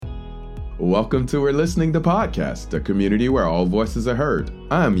Welcome to We're Listening to Podcast, a community where all voices are heard.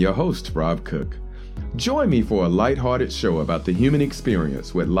 I'm your host, Rob Cook. Join me for a lighthearted show about the human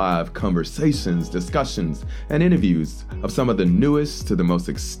experience with live conversations, discussions, and interviews of some of the newest to the most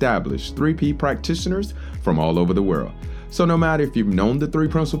established 3P practitioners from all over the world. So no matter if you've known the 3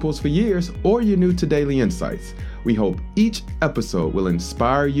 principles for years or you're new to Daily Insights, we hope each episode will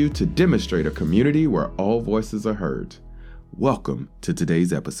inspire you to demonstrate a community where all voices are heard. Welcome to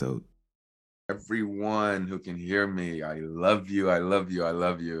today's episode. Everyone who can hear me, I love you, I love you, I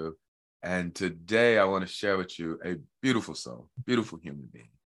love you. And today I want to share with you a beautiful soul, beautiful human being.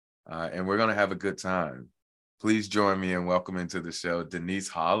 And we're going to have a good time. Please join me in welcoming to the show, Denise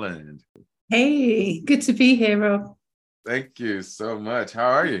Holland. Hey, good to be here, Rob. Thank you so much. How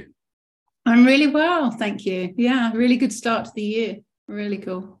are you? I'm really well, thank you. Yeah, really good start to the year. Really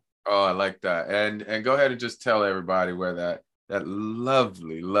cool. Oh, I like that. And go ahead and just tell everybody where that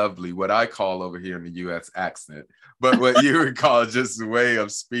lovely, what I call over here in the U.S. accent, but what you would call just way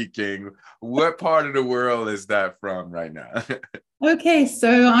of speaking. What part of the world is that from right now? Okay,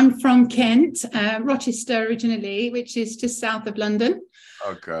 so I'm from Kent, Rochester originally, which is just south of London.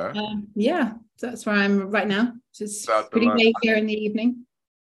 Okay. Yeah, so that's where I'm right now. It's pretty late here in the evening.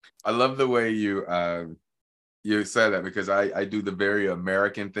 I love the way you said that because I do the very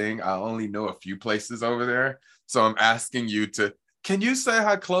American thing. I only know a few places over there. So I'm asking you can you say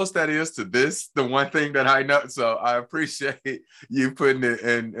how close that is to this, the one thing that I know? So I appreciate you putting it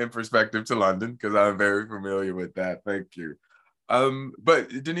in perspective to London because I'm very familiar with that. Thank you.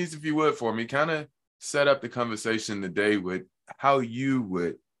 But Denise, if you would for me, kind of set up the conversation today with how you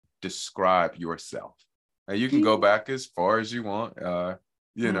would describe yourself. Now you can go back as far as you want, or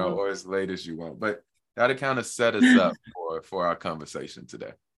as late as you want, but that'll kind of set us up for our conversation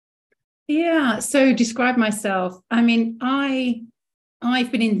today. Yeah, so describe myself. I mean,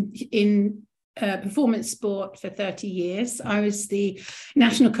 I've been in performance sport for 30 years. I was the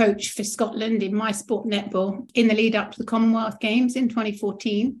national coach for Scotland in my sport, netball, in the lead up to the Commonwealth Games in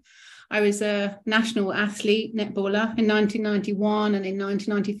 2014. I was a national athlete netballer in 1991 and in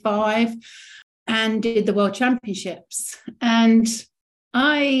 1995 and did the World Championships. And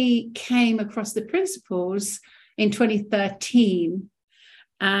I came across the principles in 2013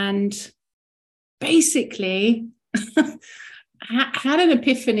 and basically had an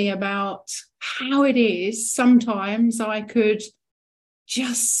epiphany about how it is sometimes I could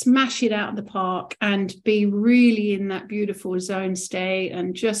just smash it out of the park and be really in that beautiful zone state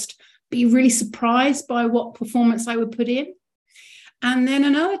and just be really surprised by what performance I would put in. And then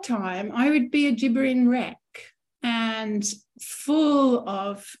another time I would be a gibbering wreck and full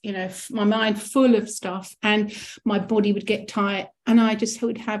of, my mind full of stuff, and my body would get tight and I just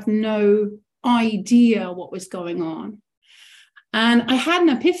would have no idea what was going on. And I had an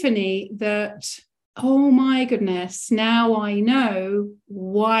epiphany that, oh my goodness, now I know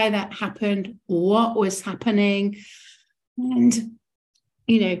why that happened, what was happening. And,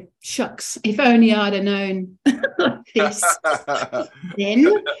 shucks, if only I'd have known this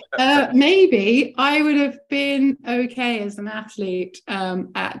then, maybe I would have been okay as an athlete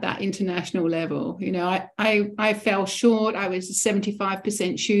at that international level. I fell short. I was a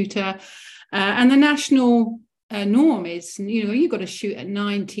 75% shooter. And the national norm is, you've got to shoot at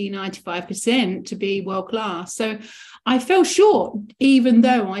 95% to be world class. So I fell short, even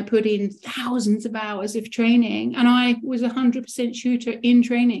though I put in thousands of hours of training and I was 100% shooter in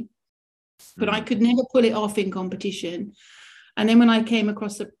training, but I could never pull it off in competition. And then when I came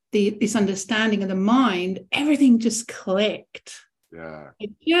across this understanding of the mind, everything just clicked. Yeah.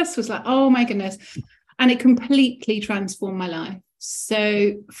 It just was like, oh my goodness. And it completely transformed my life.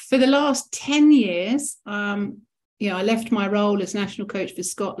 So for the last 10 years, I left my role as national coach for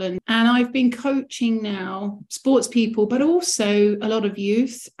Scotland, and I've been coaching now sports people, but also a lot of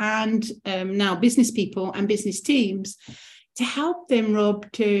youth and now business people and business teams to help them,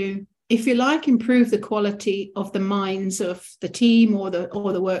 Rob, to, if you like, improve the quality of the minds of the team or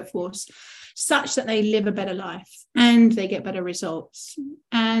the workforce, such that they live a better life and they get better results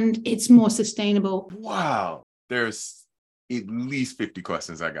and it's more sustainable. Wow. There's at least 50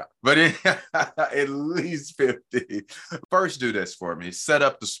 questions I got, but at least 50. First, do this for me. Set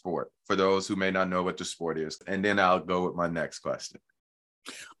up the sport for those who may not know what the sport is, and then I'll go with my next question.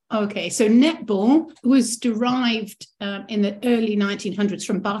 Okay, so netball was derived in the early 1900s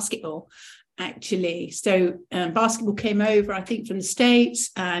from basketball, actually. So basketball came over, I think, from the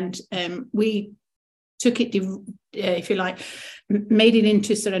States, and we took it, if you like, made it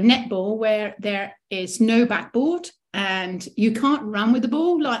into sort of netball where there is no backboard and you can't run with the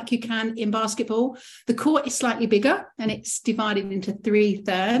ball like you can in basketball. The court is slightly bigger and it's divided into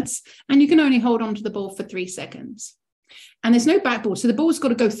 3/3, and you can only hold on to the ball for 3 seconds. And there's no backboard, so the ball's got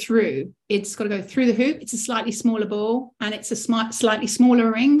to go through. It's got to go through the hoop. It's a slightly smaller ball, and it's a slightly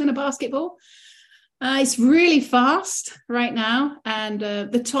smaller ring than a basketball. It's really fast right now, and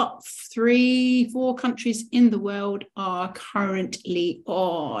the top 3-4 countries in the world are currently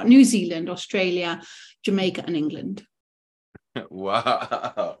New Zealand, Australia, Jamaica, and England.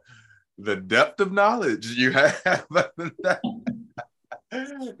 Wow. The depth of knowledge you have.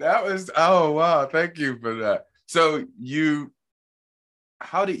 That was, oh, wow. Thank you for that. So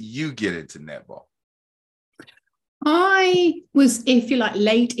how did you get into netball? I was, if you like,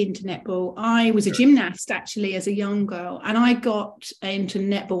 late into netball. I was a gymnast actually as a young girl, and I got into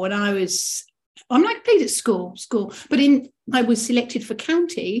netball when I played at school, but I was selected for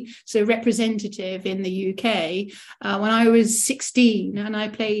county, so representative in the UK, when I was 16, and I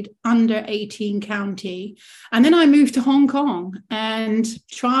played under 18 county. And then I moved to Hong Kong and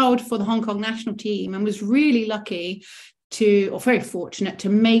trialed for the Hong Kong national team, and was really lucky very fortunate to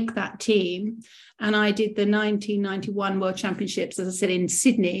make that team. And I did the 1991 World Championships, as I said, in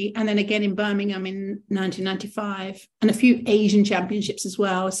Sydney, and then again in Birmingham in 1995, and a few Asian championships as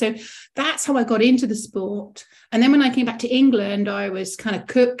well. So that's how I got into the sport. And then when I came back to England, I was kind of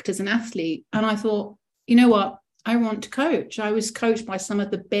cooked as an athlete. And I thought, you know what? I want to coach. I was coached by some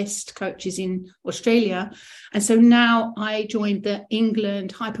of the best coaches in Australia. And so now I joined the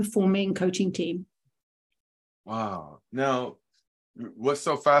England high-performing coaching team. Wow. Now, what's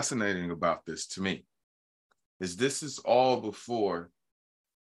so fascinating about this to me is this is all before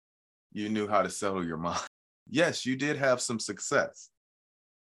you knew how to settle your mind. Yes, you did have some success.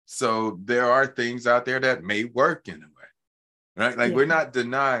 So there are things out there that may work in a way, right? Like, we're not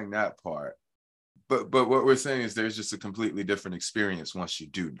denying that part. But what we're saying is there's just a completely different experience once you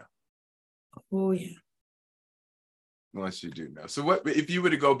do know. Oh, yeah. Once you do know. So what, if you were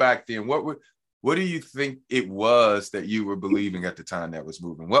to go back then, what do you think it was that you were believing at the time that was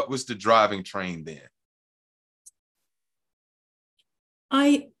moving? What was the driving train then?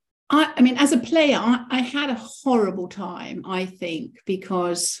 I mean, as a player, I had a horrible time, I think,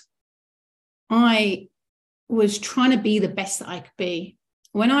 because I was trying to be the best that I could be.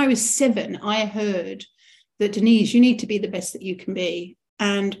 When I was 7, I heard that, Denise, you need to be the best that you can be.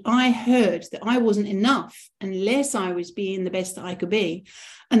 And I heard that I wasn't enough unless I was being the best that I could be.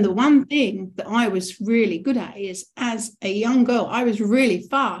 And the one thing that I was really good at is, as a young girl, I was really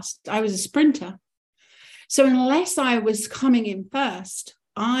fast. I was a sprinter. So unless I was coming in first,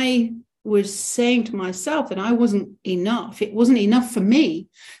 I was saying to myself that I wasn't enough. It wasn't enough for me.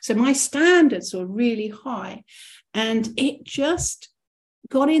 So my standards were really high. And it just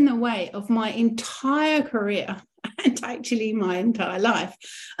got in the way of my entire career, and actually my entire life,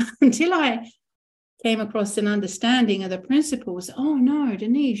 until I came across an understanding of the principles. Oh no,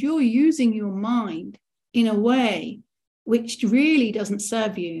 Denise, you're using your mind in a way which really doesn't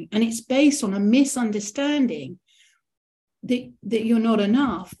serve you. And it's based on a misunderstanding that you're not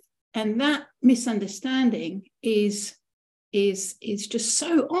enough. And that misunderstanding is just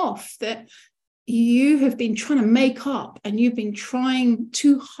so off that you have been trying to make up, and you've been trying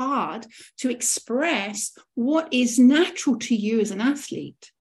too hard to express what is natural to you as an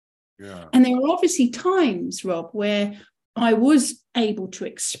athlete. Yeah. And there are obviously times, Rob, where I was able to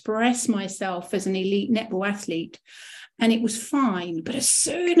express myself as an elite netball athlete, and it was fine. But as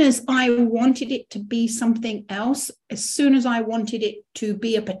soon as I wanted it to be something else, as soon as I wanted it to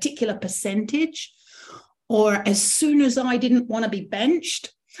be a particular percentage, or as soon as I didn't want to be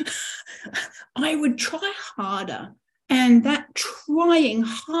benched, I would try harder. And that trying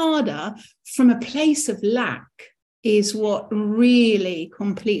harder from a place of lack is what really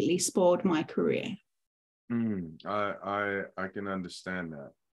completely spoiled my career. I can understand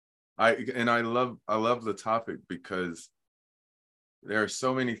that. I love the topic, because there are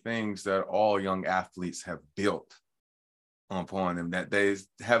so many things that all young athletes have built upon them that they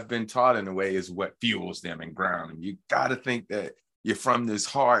have been taught in a way is what fuels them and ground. And you got to think that you're from this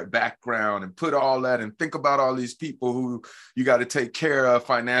hard background and put all that and think about all these people who you got to take care of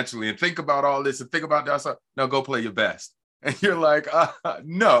financially and think about all this and think about that. So, no, go play your best. And you're like,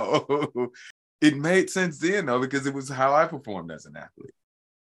 no. It made sense then, though, because it was how I performed as an athlete.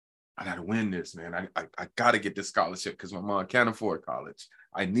 I got to win this, man. I got to get this scholarship because my mom can't afford college.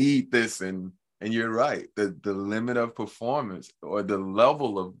 I need this. And you're right. The limit of performance, or the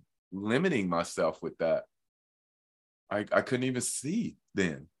level of limiting myself with that, I couldn't even see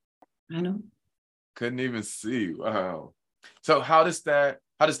then. I know. Couldn't even see. Wow. So how does that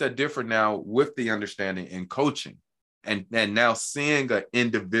differ now with the understanding in coaching? and now seeing an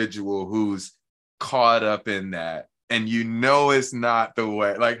individual who's caught up in that, and it's not the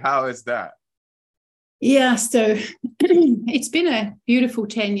way, like, how is that? Yeah, so it's been a beautiful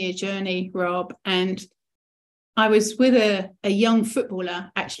 10-year journey, Rob, and I was with a young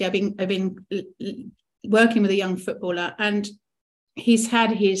footballer. Actually, I've been working with a young footballer, and he's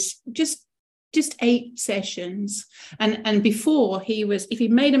had his just 8 sessions. And before, if he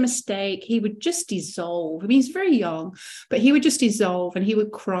made a mistake, he would just dissolve. I mean, he's very young, but he would just dissolve, and he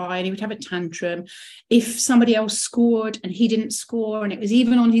would cry, and he would have a tantrum. If somebody else scored and he didn't score, and it was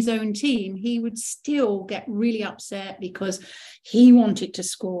even on his own team, he would still get really upset because he wanted to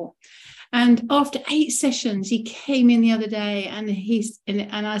score. And after 8 sessions, he came in the other day, and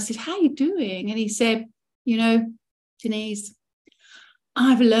I said, "How are you doing?" And he said, "Denise,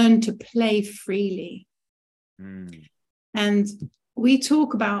 I've learned to play freely." And I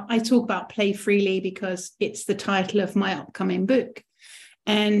talk about play freely because it's the title of my upcoming book.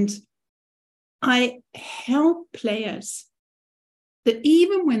 And I help players that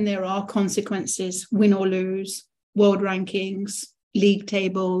even when there are consequences, win or lose, world rankings, league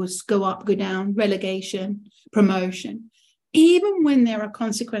tables, go up, go down, relegation, promotion, even when there are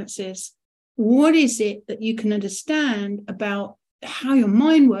consequences, what is it that you can understand about how your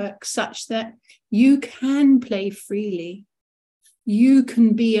mind works such that you can play freely? You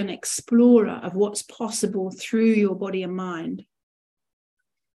can be an explorer of what's possible through your body and mind.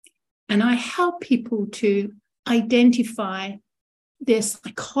 And I help people to identify their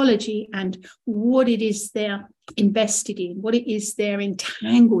psychology and what it is they're invested in, what it is they're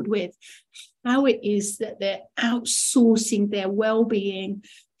entangled with, how it is that they're outsourcing their well-being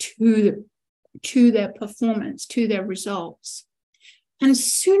to their performance, to their results. And as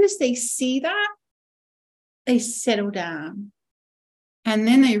soon as they see that, they settle down, and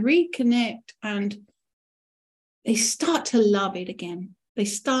then they reconnect, and they start to love it again. They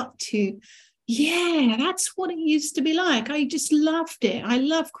start to, that's what it used to be like. I just loved it. I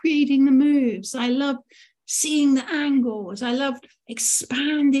love creating the moves. I love seeing the angles. I love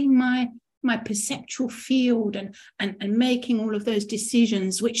expanding my perceptual field and making all of those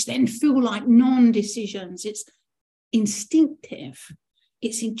decisions, which then feel like non-decisions. It's instinctive.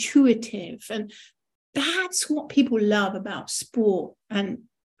 It's intuitive. And that's what people love about sport and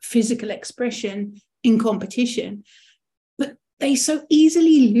physical expression in competition. But they so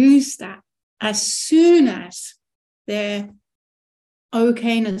easily lose that as soon as their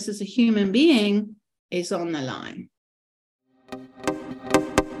okayness as a human being is on the line.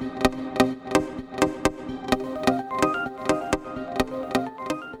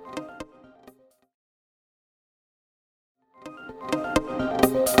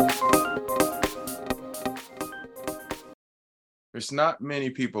 There's not many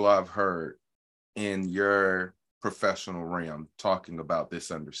people I've heard in your professional realm talking about this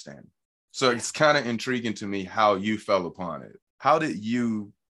understanding. So it's kind of intriguing to me how you fell upon it. How did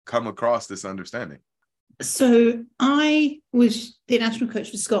you come across this understanding? So I was the national coach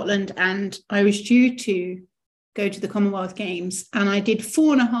for Scotland, and I was due to go to the Commonwealth Games, and I did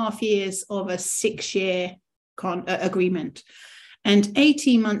 4.5 years of a 6-year agreement. And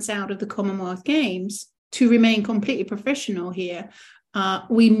 18 months out of the Commonwealth Games, to remain completely professional here,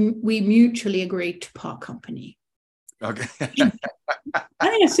 we mutually agreed to part company. Okay. I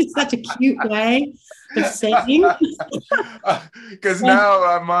think it's just such a cute way of saying. Because now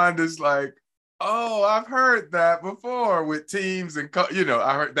my mind is like, oh, I've heard that before with teams and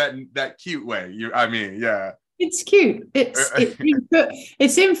I heard that cute way. Yeah. It's cute.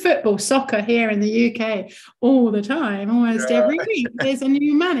 It's in football, soccer here in the UK all the time. Almost every week there's a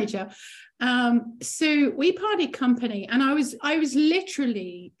new manager. So we parted company, and I was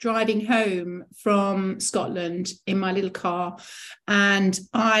literally driving home from Scotland in my little car, and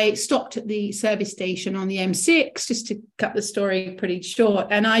I stopped at the service station on the M6, just to cut the story pretty short.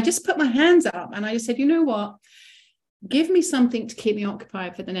 And I just put my hands up, and I just said, you know what? Give me something to keep me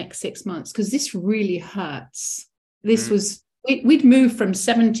occupied for the next 6 months, because this really hurts. We'd moved from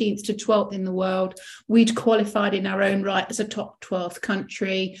 17th to 12th in the world. We'd qualified in our own right as a top 12th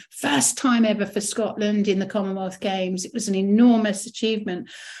country. First time ever for Scotland in the Commonwealth Games. It was an enormous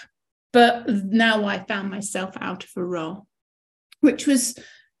achievement. But now I found myself out of a role, which was,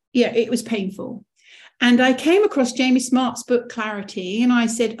 it was painful. And I came across Jamie Smart's book, Clarity, and I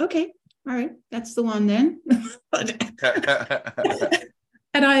said, okay, all right, that's the one then.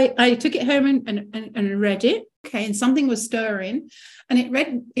 And I took it home and read it. Okay, and something was stirring, and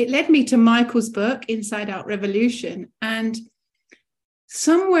it led me to Michael's book, Inside Out Revolution. And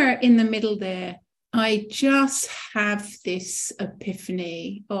somewhere in the middle there, I just have this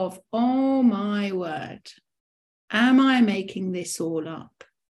epiphany of, oh my word, Am I making this all up?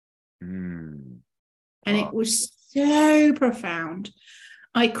 Mm. And it was so profound.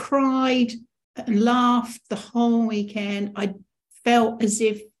 I cried and laughed the whole weekend. I felt as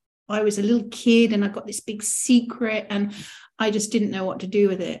if I was a little kid and I got this big secret and I just didn't know what to do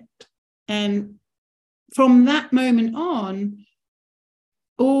with it. And from that moment on,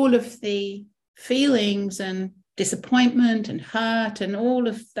 all of the feelings and disappointment and hurt and all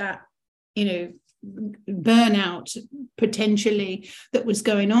of that, burnout potentially that was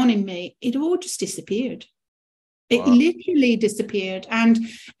going on in me, it all just disappeared. It literally disappeared. And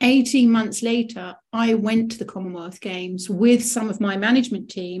 18 months later, I went to the Commonwealth Games with some of my management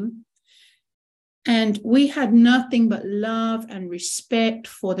team. And we had nothing but love and respect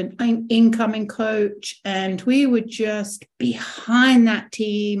for the incoming coach. And we were just behind that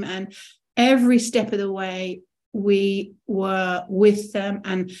team. And every step of the way, we were with them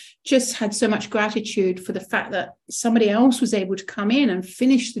and just had so much gratitude for the fact that somebody else was able to come in and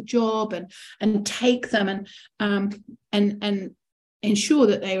finish the job and take them and ensure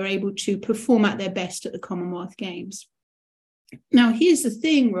that they were able to perform at their best at the Commonwealth Games. Now, here's the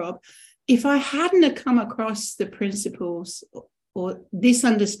thing, Rob. If I hadn't have come across the principles or this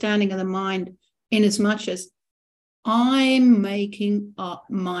understanding of the mind, in as much as I'm making up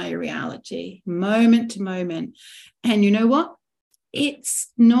my reality moment to moment. And you know what?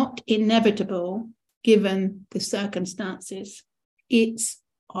 It's not inevitable given the circumstances. It's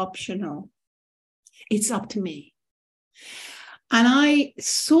optional. It's up to me. And I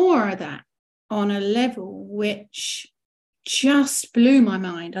saw that on a level which just blew my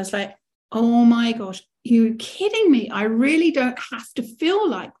mind. I was like, oh my gosh, you're kidding me. I really don't have to feel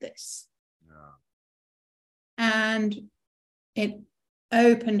like this. And it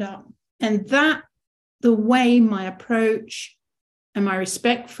opened up. And that, the way my approach and my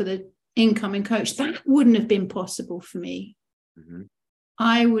respect for the incoming coach, that wouldn't have been possible for me. Mm-hmm.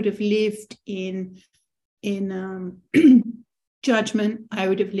 I would have lived in judgment. I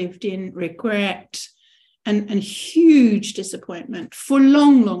would have lived in regret and huge disappointment. For a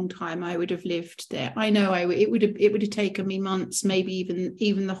long, long time, I would have lived there. I know it would have taken me months, maybe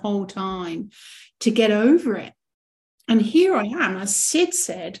even the whole time to get over it. And here I am, as Sid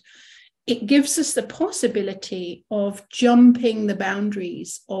said, it gives us the possibility of jumping the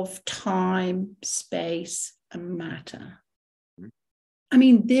boundaries of time, space, and matter. I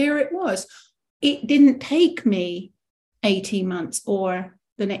mean, there it was. It didn't take me 18 months or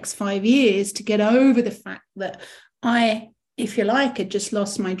the next 5 years to get over the fact that I, if you like, had just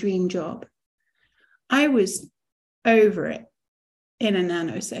lost my dream job. I was over it in a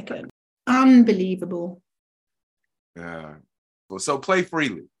nanosecond. Unbelievable. Yeah. Well, so play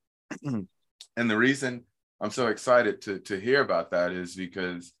freely. And the reason I'm so excited to hear about that is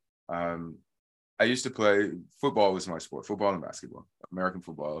because I used to play football was my sport, football and basketball, American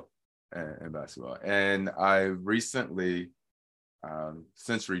football and basketball. And I recently,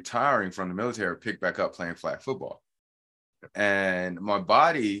 since retiring from the military, picked back up playing flag football. And my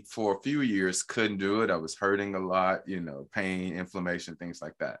body for a few years couldn't do it. I was hurting a lot, pain, inflammation, things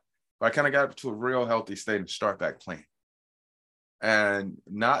like that. But I kind of got up to a real healthy state and start back playing. And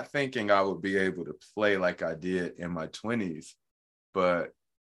not thinking I would be able to play like I did in my 20s, but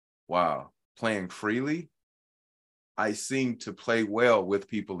wow, playing freely, I seem to play well with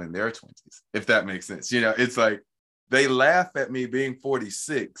people in their 20s, if that makes sense. It's like they laugh at me being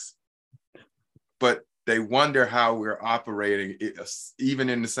 46, but they wonder how we're operating even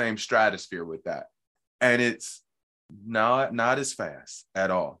in the same stratosphere with that. And it's not as fast at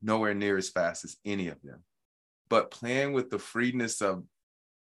all, nowhere near as fast as any of them. But playing with the freeness of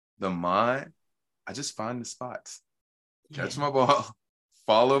the mind, I just find the spots, catch my ball,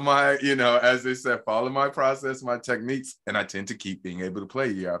 follow my, as they said, follow my process, my techniques, and I tend to keep being able to play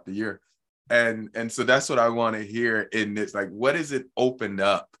year after year. And so that's what I want to hear in this, like, what has it opened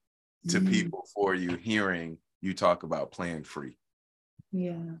up to people for you hearing you talk about playing free?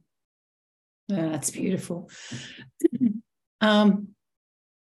 Yeah, that's beautiful.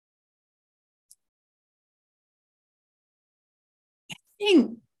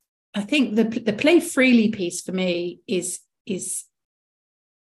 I think the play freely piece for me is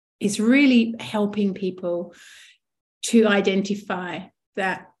really helping people to identify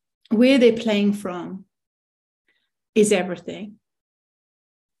that where they're playing from is everything.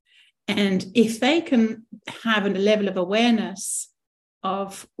 And if they can have a level of awareness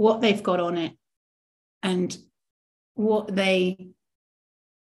of what they've got on it and what they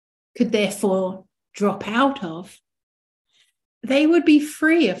could therefore drop out of, they would be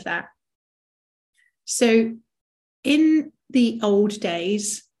free of that. So in the old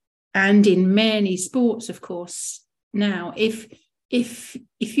days, and in many sports, of course, now, if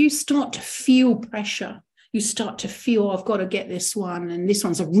you start to feel pressure, you start to feel, oh, I've got to get this one, and this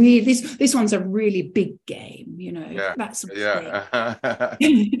one's a really big game, that sort of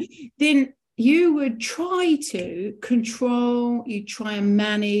thing. Then you would try to control, you try and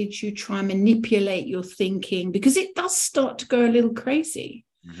manage, you try and manipulate your thinking, because it does start to go a little crazy.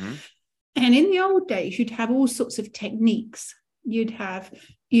 Mm-hmm. And in the old days, you'd have all sorts of techniques. You'd have,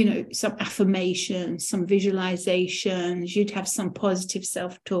 some affirmations, some visualizations, you'd have some positive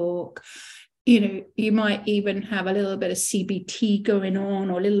self-talk. You might even have a little bit of CBT going on,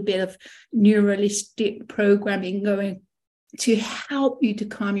 or a little bit of neuralistic programming going to help you to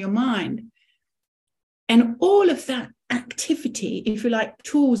calm your mind. And all of that activity, if you like,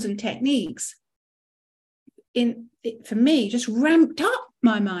 tools and techniques, for me, just ramped up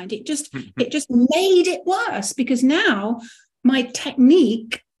my mind. It just made it worse, because now my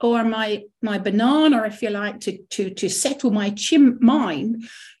technique, or my banana, if you like, to settle my mind,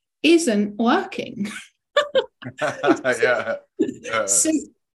 isn't working. So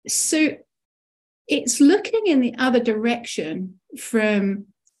it's looking in the other direction from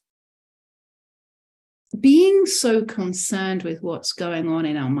being so concerned with what's going on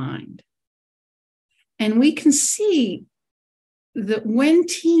in our mind. And we can see that when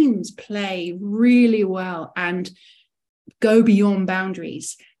teams play really well and go beyond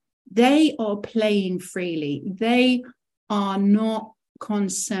boundaries, they are playing freely. They are not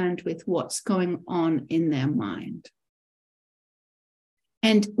concerned with what's going on in their mind.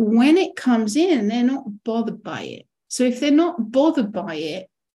 And when it comes in, they're not bothered by it. So if they're not bothered by it,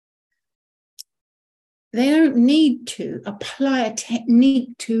 they don't need to apply a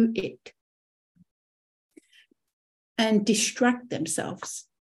technique to it and distract themselves.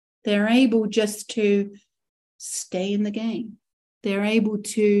 They're able just to stay in the game. They're able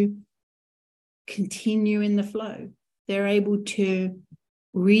to continue in the flow. They're able to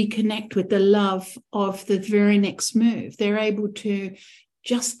reconnect with the love of the very next move. They're able to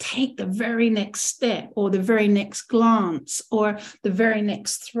just take the very next step, or the very next glance, or the very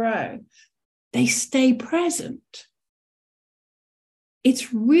next throw. They stay present.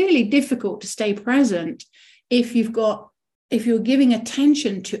 It's really difficult to stay present if you're giving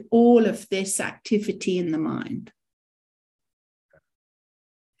attention to all of this activity in the mind.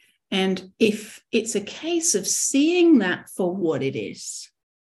 And if it's a case of seeing that for what it is,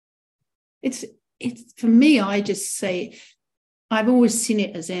 it's for me, I just say, I've always seen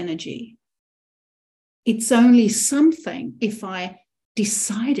it as energy. It's only something if I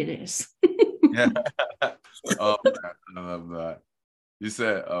decide it is. Yeah. Oh, I love that. You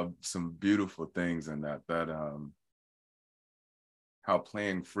said some beautiful things in that how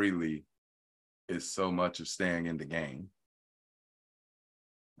playing freely is so much of staying in the game.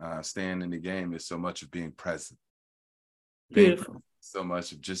 Staying in the game is so much of being present. Beautiful. So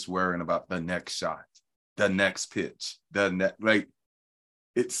much of just worrying about the next shot, the next pitch, it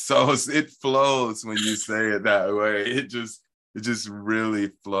flows when you say it that way. It just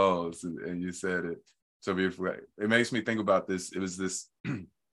really flows, and you said it so beautifully. It makes me think about this. It was this,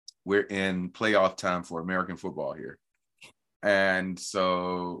 we're in playoff time for American football here. And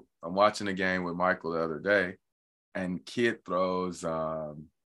so I'm watching a game with Michael the other day, and kid throws, no.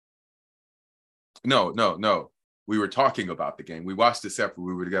 We were talking about the game. We watched it separately.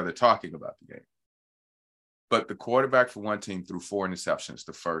 We were together talking about the game. But the quarterback for one team threw 4 interceptions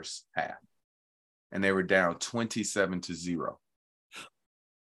the first half, and they were down 27-0.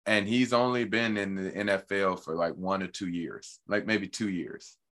 And he's only been in the NFL for like 1 or 2 years, like maybe 2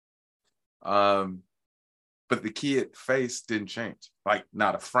 years. But the kid's face didn't change. Like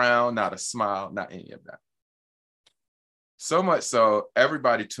not a frown, not a smile, not any of that. So much so,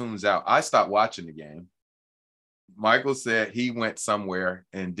 everybody tunes out. I stopped watching the game. Michael said he went somewhere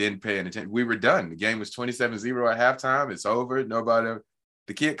and didn't pay any attention. We were done. The game was 27-0 at halftime. It's over. The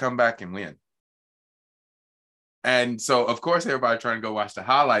kid come back and win. And so, of course, everybody trying to go watch the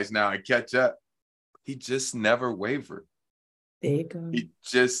highlights now and catch up. He just never wavered. There you go. He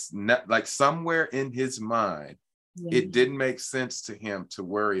just, like somewhere in his mind, it didn't make sense to him to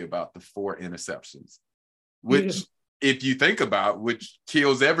worry about the 4 interceptions, which, if you think about, which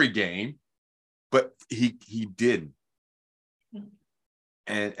kills every game, but he didn't.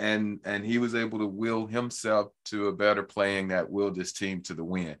 And he was able to will himself to a better playing that willed his team to the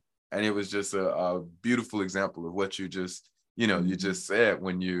win. And it was just a beautiful example of what you just, you just said,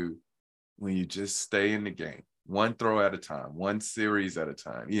 when you just stay in the game, one throw at a time, one series at a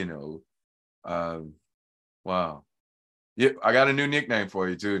time, wow. Yeah, I got a new nickname for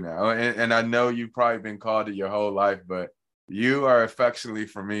you too now. And I know you've probably been called it your whole life, but You are affectionately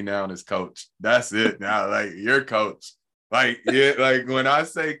for me now as coach. That's it now. Like, you're coach. Like, yeah, like when I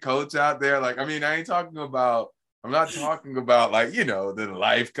say coach out there, like, I mean, I'm not talking about like, the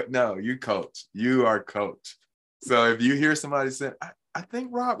life. No, you coach. You are coach. So if you hear somebody say, I think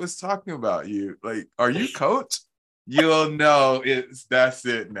Rob was talking about you, like, are you coach? You'll know that's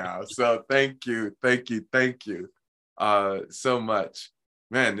it now. So thank you so much.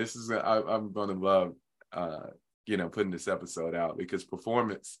 Man, this is, I'm going to love, putting this episode out, because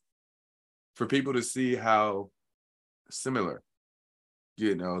performance, for people to see how similar,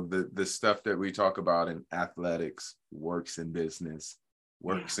 the stuff that we talk about in athletics works in business,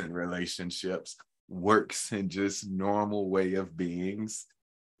 works in relationships, works in just normal way of beings.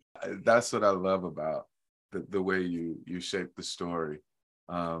 That's what I love about the way you shape the story.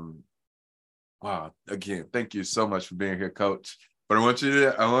 Wow. Again, thank you so much for being here, Coach. But I want you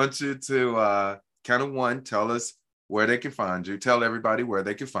to kind of, tell us where they can find you. Tell everybody where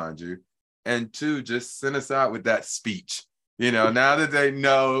they can find you. And two, just send us out with that speech. Now that they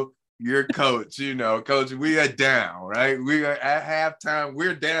know you're coach, coach, we are down, right? We are at halftime.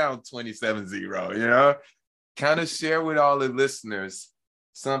 We're down 27-0, kind of share with all the listeners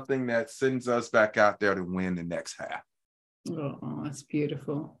something that sends us back out there to win the next half. Oh, that's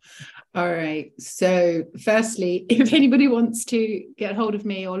beautiful. All right. So firstly, if anybody wants to get hold of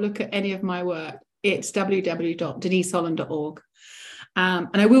me or look at any of my work, it's www.deniseholland.org. And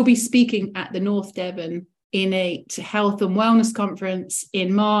I will be speaking at the North Devon Innate Health and Wellness Conference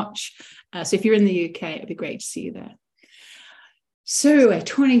in March. So if you're in the UK, it'd be great to see you there. So at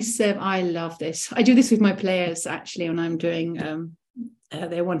 27, I love this. I do this with my players, actually, when I'm doing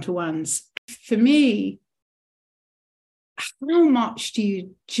their one-to-ones. For me, how much do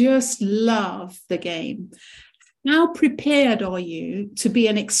you just love the game? How prepared are you to be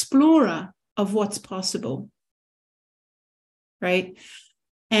an explorer of what's possible? Right?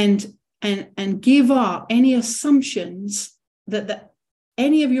 And give up any assumptions that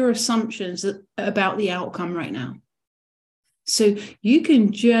any of your assumptions about the outcome right now. So you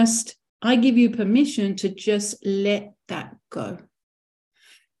can I give you permission to just let that go,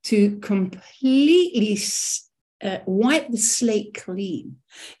 to completely wipe the slate clean.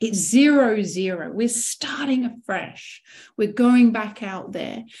 It's 0-0. We're starting afresh. We're going back out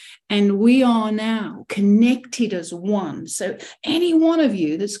there, and we are now connected as one. So any one of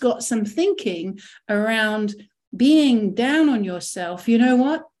you that's got some thinking around being down on yourself, you know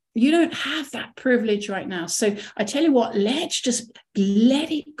what? You don't have that privilege right now. So I tell you what, let's just let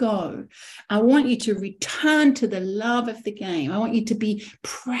it go. I want you to return to the love of the game. I want you to be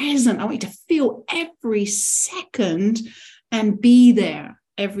present. I want you to feel every second and be there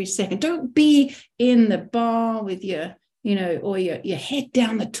every second. Don't be in the bar with your, or your head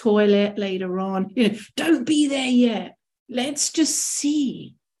down the toilet later on. Don't be there yet. Let's just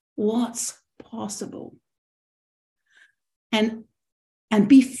see what's possible. And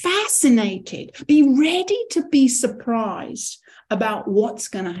be fascinated, be ready to be surprised about what's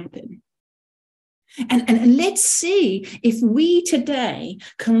going to happen. And let's see if we today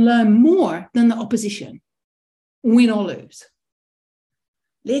can learn more than the opposition, win or lose.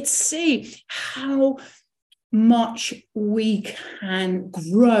 Let's see how much we can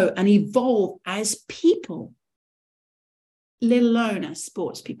grow and evolve as people, let alone as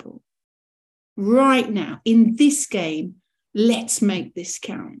sports people. Right now, in this game, let's make this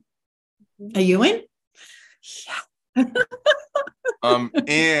count. Are you in? Yeah. I'm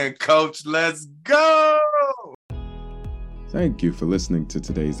in, Coach. Let's go. Thank you for listening to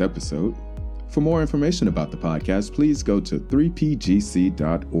today's episode. For more information about the podcast, please go to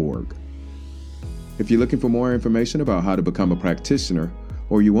 3pgc.org. If you're looking for more information about how to become a practitioner,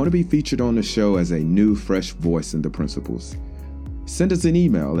 or you want to be featured on the show as a new, fresh voice in the principles, send us an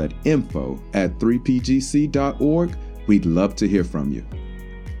email at info@3pgc.org. We'd love to hear from you.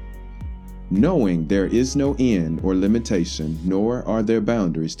 Knowing there is no end or limitation, nor are there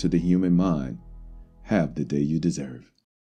boundaries to the human mind, have the day you deserve.